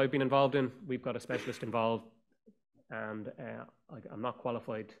ones that I've been involved in, we've got a specialist involved, and I'm not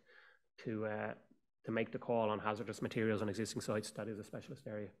qualified to make the call on hazardous materials on existing sites. That is a specialist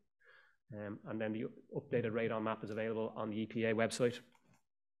area. And then the updated radon map is available on the EPA website.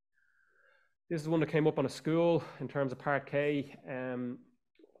 This is one that came up on a school in terms of Part K.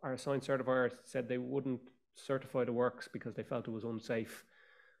 Our assigned certifier said they wouldn't certify the works because they felt it was unsafe,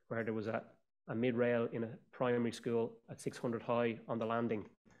 where there was a mid-rail in a primary school at 600 high on the landing.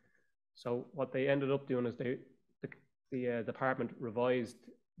 So what they ended up doing is the department revised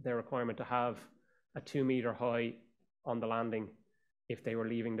their requirement to have a 2 meter high on the landing if they were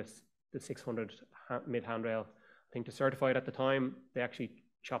leaving the 600 mid handrail. I think to certify it at the time, they actually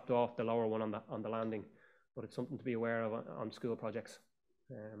chopped off the lower one on the landing, but it's something to be aware of on school projects.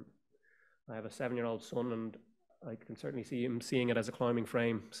 I have a 7-year-old son, and I can certainly see him seeing it as a climbing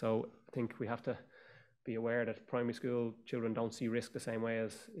frame. So I think we have to be aware that primary school children don't see risk the same way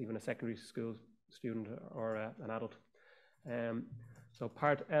as even a secondary school student or an adult. So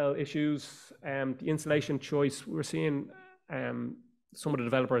Part L issues, the installation choice, we're seeing some of the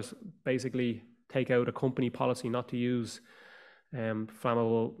developers basically take out a company policy not to use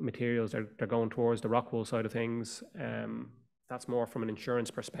flammable materials. They're going towards the rock wool side of things. That's more from an insurance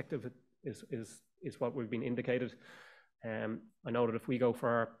perspective, is what we've been indicated. I know that if we go for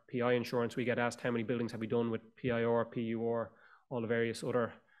our PI insurance, we get asked how many buildings have we done with PIR, PUR, all the various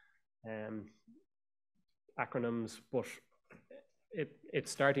other acronyms, but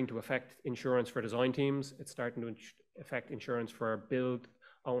it's starting to affect insurance for design teams. It's starting to affect insurance for build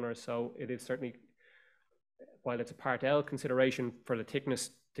owners. So it is certainly, while it's a Part L consideration for the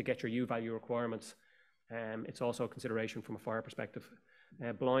thickness to get your U-value requirements, it's also a consideration from a fire perspective.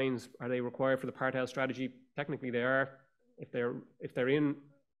 Blinds, are they required for the Part L strategy? Technically they are. If they're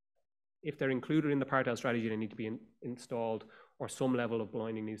included in the Part L strategy, they need to be installed, or some level of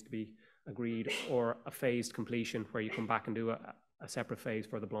blinding needs to be agreed, or a phased completion where you come back and do a separate phase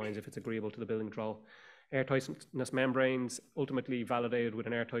for the blinds if it's agreeable to the building control. Airtightness membranes, ultimately validated with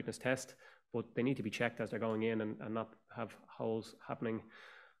an airtightness test, but they need to be checked as they're going in and not have holes happening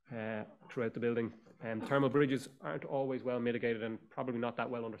throughout the building. Thermal bridges aren't always well mitigated and probably not that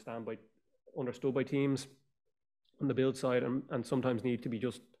well understood by teams on the build side, and sometimes need to be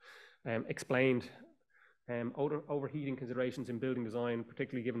just explained. Overheating considerations in building design,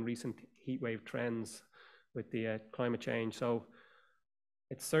 particularly given recent heat wave trends with the climate change. So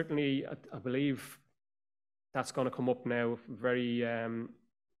it's certainly, I believe, that's going to come up now very,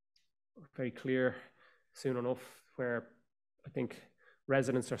 very clear soon enough, where I think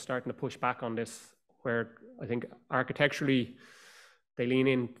residents are starting to push back on this, where I think architecturally they lean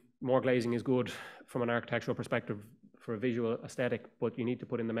in, more glazing is good from an architectural perspective for a visual aesthetic, but you need to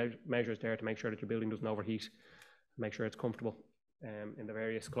put in the measures there to make sure that your building doesn't overheat, make sure it's comfortable. in the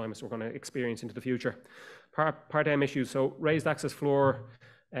various climates we're going to experience into the future. Part M issues, so raised access floor,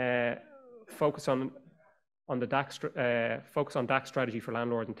 focus on the DAC, focus on DAC strategy for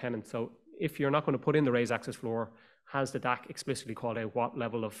landlords and tenants. So if you're not going to put in the raised access floor, has the DAC explicitly called out what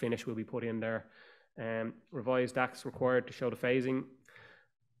level of finish will be put in there? Revised DACs required to show the phasing.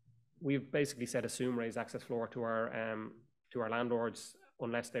 We've basically said assume raised access floor to our landlords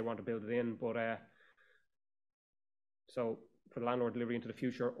unless they want to build it in, but so for the landlord delivery into the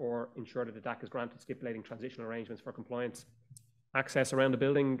future, or ensure that the DAC is granted stipulating transitional arrangements for compliance. Access around the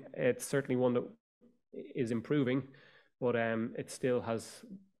building, it's certainly one that is improving, but it still has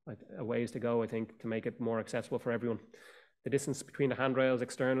a ways to go, I think, to make it more accessible for everyone. The distance between the handrails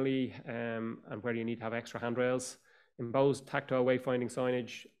externally and where you need to have extra handrails. Imposed tactile wayfinding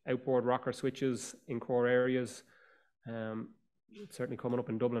signage, outboard rocker switches in core areas. It's certainly coming up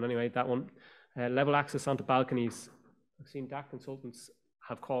in Dublin anyway, that one. Level access onto balconies. I've seen DAC consultants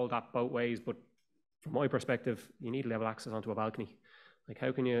have called that both ways, but from my perspective, you need level access onto a balcony. Like,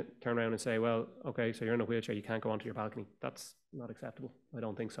 how can you turn around and say, well, okay, so you're in a wheelchair, you can't go onto your balcony? That's not acceptable. I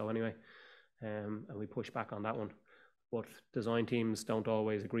don't think so anyway. And we push back on that one. But design teams don't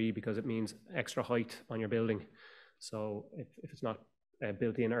always agree because it means extra height on your building. So if it's not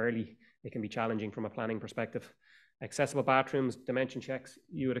built in early, it can be challenging from a planning perspective. Accessible bathrooms, dimension checks.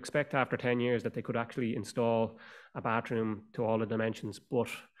 You would expect after 10 years that they could actually install a bathroom to all the dimensions, but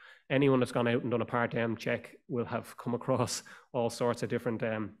anyone that's gone out and done a part-M check will have come across all sorts of different,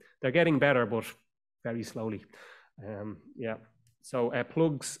 they're getting better, but very slowly. Yeah, so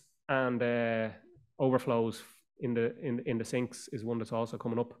plugs and overflows in the sinks is one that's also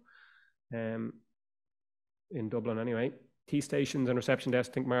coming up in Dublin anyway. T-stations and reception desks,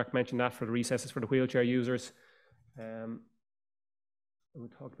 I think Mark mentioned that, for the recesses for the wheelchair users. We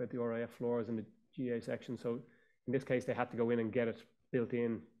talked about the RIF floors in the GA section. So in this case, they had to go in and get it built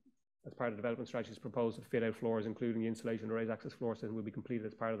in as part of the development strategies proposed to fit out floors, including the installation of the raised access floor system will be completed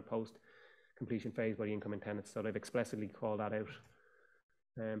as part of the post-completion phase by the incoming tenants. So they've explicitly called that out.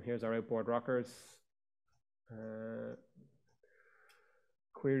 Here's our outboard rockers.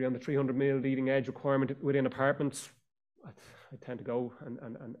 Query on the 300 mil leading edge requirement within apartments. I tend to go and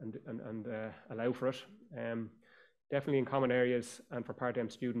allow for it. Definitely in common areas and for part-time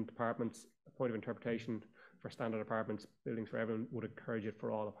student apartments, a point of interpretation for standard apartments, buildings for everyone, would encourage it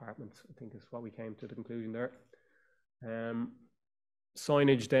for all apartments, I think is what we came to the conclusion there.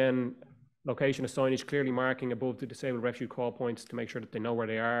 Signage then, location of signage clearly marking above the disabled refugee call points to make sure that they know where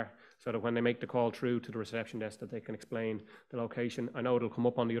they are, so that when they make the call through to the reception desk that they can explain the location. I know it'll come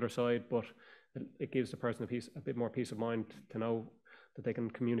up on the other side, but it gives the person a bit more peace of mind to know that they can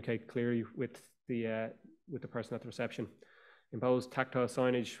communicate clearly with the person at the reception. Impose tactile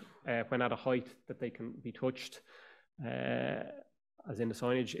signage when at a height that they can be touched, as in the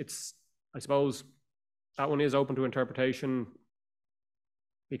signage. I suppose that one is open to interpretation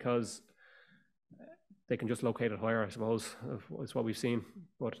because they can just locate it higher, I suppose, is what we've seen,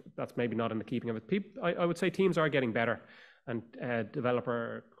 but that's maybe not in the keeping of it. I would say teams are getting better, and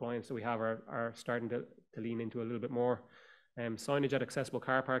developer clients that we have are starting to lean into a little bit more. Signage at accessible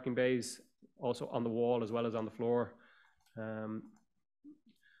car parking bays, also on the wall as well as on the floor.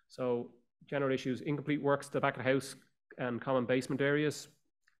 So general issues, incomplete works to the back of the house and common basement areas.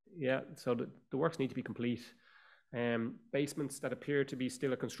 Yeah, so the works need to be complete. Basements that appear to be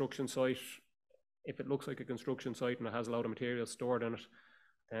still a construction site, if it looks like a construction site and it has a load of materials stored in it,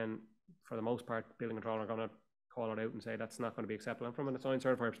 then for the most part, building controller are going to call it out and say that's not going to be acceptable. And from an assigned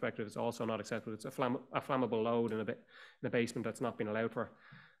certifier perspective, it's also not acceptable. It's a flammable load in a basement that's not been allowed for.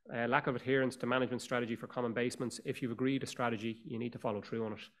 Lack of adherence to management strategy for common basements. If you've agreed a strategy, you need to follow through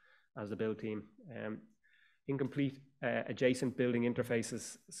on it as the build team. Incomplete adjacent building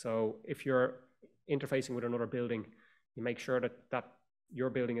interfaces. So if you're interfacing with another building, you make sure that your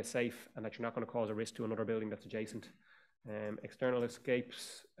building is safe and that you're not going to cause a risk to another building that's adjacent. External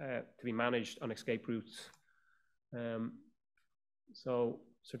escapes to be managed on escape routes. So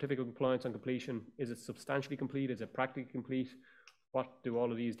certificate of compliance on completion, is it substantially complete? Is it practically complete? What do all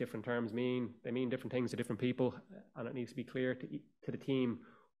of these different terms mean? They mean different things to different people, and it needs to be clear to the team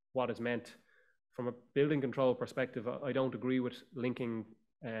what is meant. From a building control perspective, I don't agree with linking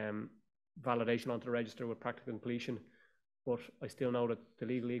validation onto the register with practical completion, but I still know that the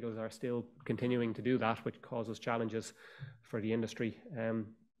legal eagles are still continuing to do that, which causes challenges for the industry.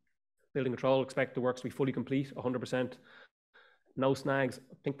 Building control expect the works to be fully complete, 100%. No snags.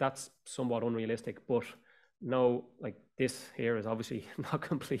 I think that's somewhat unrealistic, but no, like this here is obviously not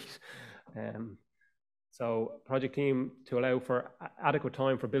complete. So project team to allow for adequate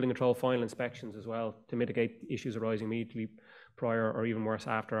time for building control final inspections as well to mitigate issues arising immediately prior or even worse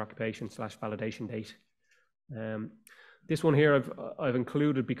after occupation/validation date. This one here I've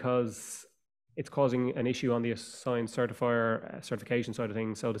included because it's causing an issue on the assigned certifier certification side of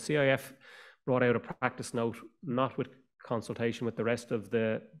things. So the CIF brought out a practice note, not with consultation with the rest of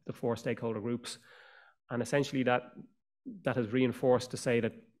the 4 stakeholder groups, and essentially that has reinforced to say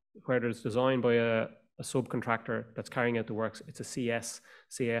that whether it's designed by a subcontractor that's carrying out the works, it's a CS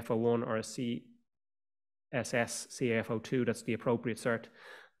CAF01 or a CSS CAF02 that's the appropriate cert.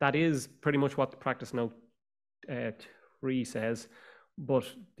 That is pretty much what the practice note 3 says,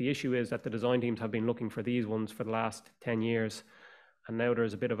 but the issue is that the design teams have been looking for these ones for the last 10 years, and now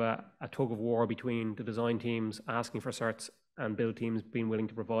there's a bit of a tug of war between the design teams asking for certs and build teams being willing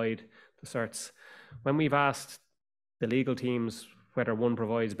to provide the certs. When we've asked the legal teams whether one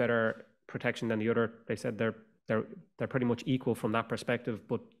provides better protection than the other, they said they're pretty much equal from that perspective,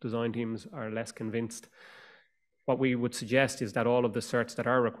 but design teams are less convinced. What we would suggest is that all of the certs that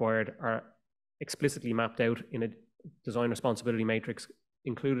are required are explicitly mapped out in a design responsibility matrix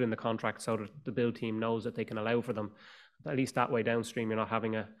included in the contract, so that the build team knows that they can allow for them. At least that way downstream you're not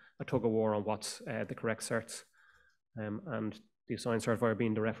having a tug of war on what's the correct certs, and the assigned certifier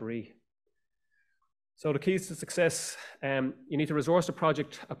being the referee. So the keys to success, you need to resource the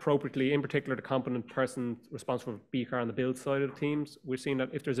project appropriately, in particular the competent person responsible for BCAR on the build side of the teams. We've seen that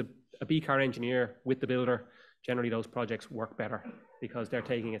if there's a BCAR engineer with the builder, generally those projects work better because they're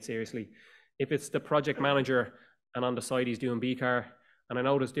taking it seriously. If it's the project manager and on the side he's doing BCAR, and I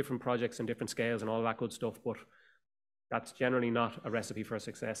know there's different projects and different scales and all that good stuff, but that's generally not a recipe for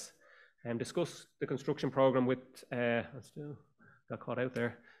success. Discuss the construction program with, got caught out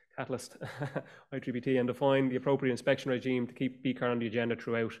there, Catalyst, ITBT, and define the appropriate inspection regime to keep BCAR on the agenda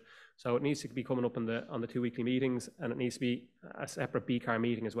throughout. So it needs to be coming up on the 2 weekly meetings, and it needs to be a separate BCAR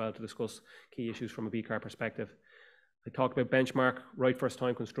meeting as well to discuss key issues from a BCAR perspective. I talked about benchmark, right first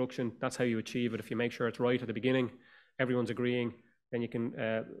time construction. That's how you achieve it. If you make sure it's right at the beginning, everyone's agreeing, then you can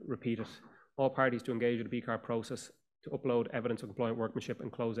repeat it. All parties to engage with the BCAR process to upload evidence of compliant workmanship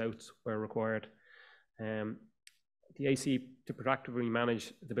and closeouts where required. The AC to proactively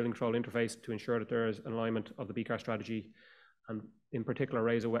manage the building control interface to ensure that there is an alignment of the BCAR strategy, and in particular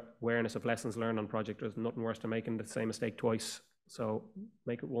raise awareness of lessons learned on project. There's nothing worse than making the same mistake twice. So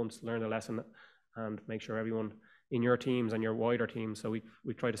make it once, learn the lesson, and make sure everyone in your teams and your wider teams, so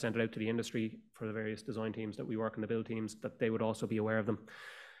we try to send it out to the industry for the various design teams that we work in, the build teams, that they would also be aware of them.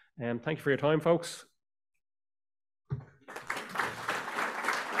 Thank you for your time, folks.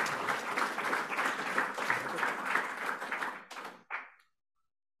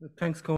 Thanks, Conall.